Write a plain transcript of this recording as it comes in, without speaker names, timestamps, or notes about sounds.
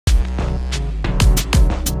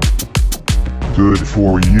Good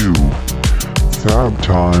for you. Fab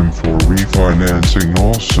time for refinancing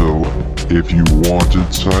also. If you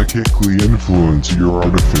wanted psychically influence your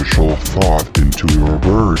artificial thought into your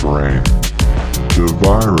bird brain. The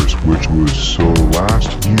virus which was so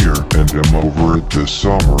last year and am over it this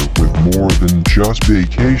summer with more than just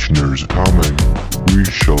vacationers coming. We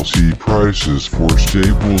shall see prices for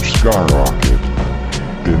staples skyrocket.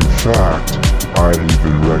 In fact, I'd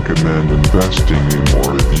even recommend investing in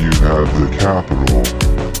more if you have the capital.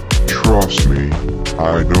 Trust me,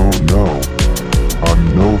 I don't know.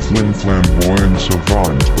 I'm no flamboyant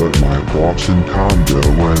savant, but my Boston condo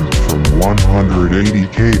went from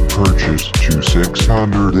 180k purchase to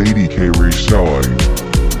 680k reselling.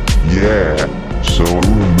 Yeah, so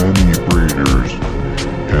many breeders.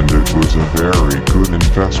 And it was a very good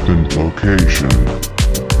investment location.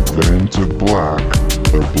 Then to black,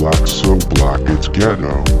 a black so black it's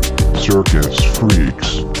ghetto. Circus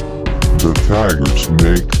freaks. The faggots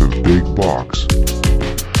make the big bucks.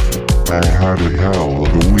 I had a hell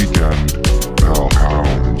of a weekend,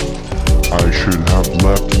 pal-hound. I should have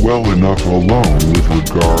left well enough alone with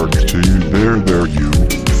regards to you there you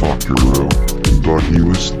fuckero. But he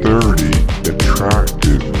was 30,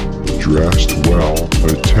 attractive, dressed well,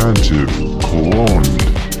 attentive, cologned.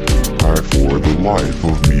 I for the life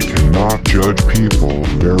of me cannot judge people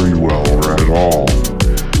very well or at all.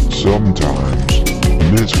 Sometimes,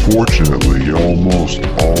 misfortunately almost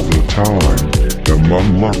all the time, I'm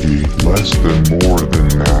unlucky, less than more than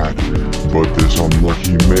that, but this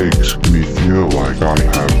unlucky makes me feel like I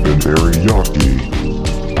have been very yucky.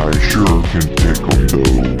 I sure can pick 'em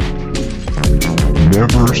though.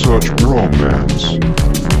 Never such bromance.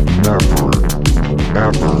 Never.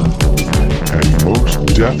 Ever. And most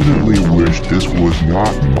definitely wish this was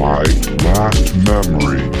not my last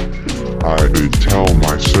memory. I did tell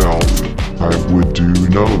myself I would do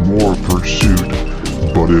no more pursuit.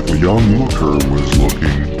 But if a young looker was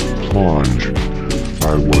looking, plunge.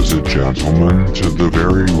 I was a gentleman to the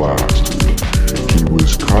very last. He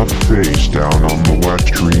was cuffed face down on the wet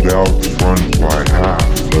street out front by half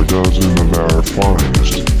a dozen of our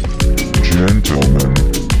finest. Gentlemen,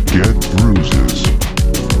 get bruises,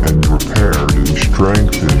 and prepared in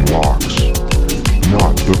strength and locks.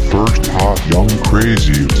 Not the first hot young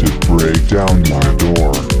crazy to break down my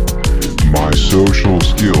door. My social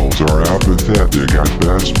skills are apathetic at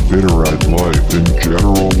best, bitter at life, in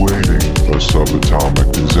general waiting, a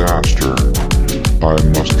subatomic disaster. I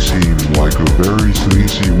must seem like a very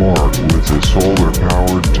sleazy mark with a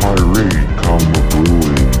solar-powered tirade come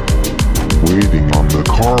a-brewing. Waiting on the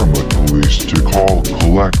karma police to call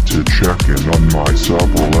collect to check in on my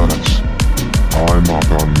sublets. I'm up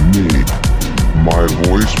on me. My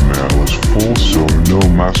voicemail is full, so no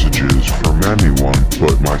messages from anyone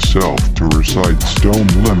but myself to recite stone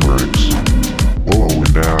limericks. Oh,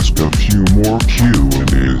 and ask a few more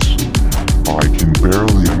Q&As. I can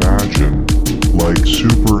barely imagine, like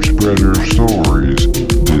super spreader stories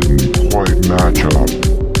didn't quite match up.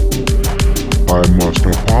 I must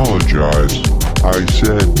apologize. I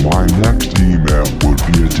said my next email would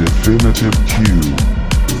be a definitive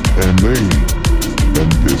Q&A. And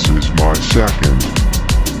this is my second.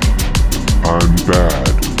 I'm bad.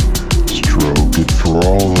 Stroke it for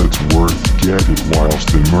all it's worth, get it whilst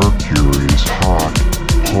the mercury's hot.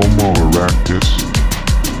 Homoerectus.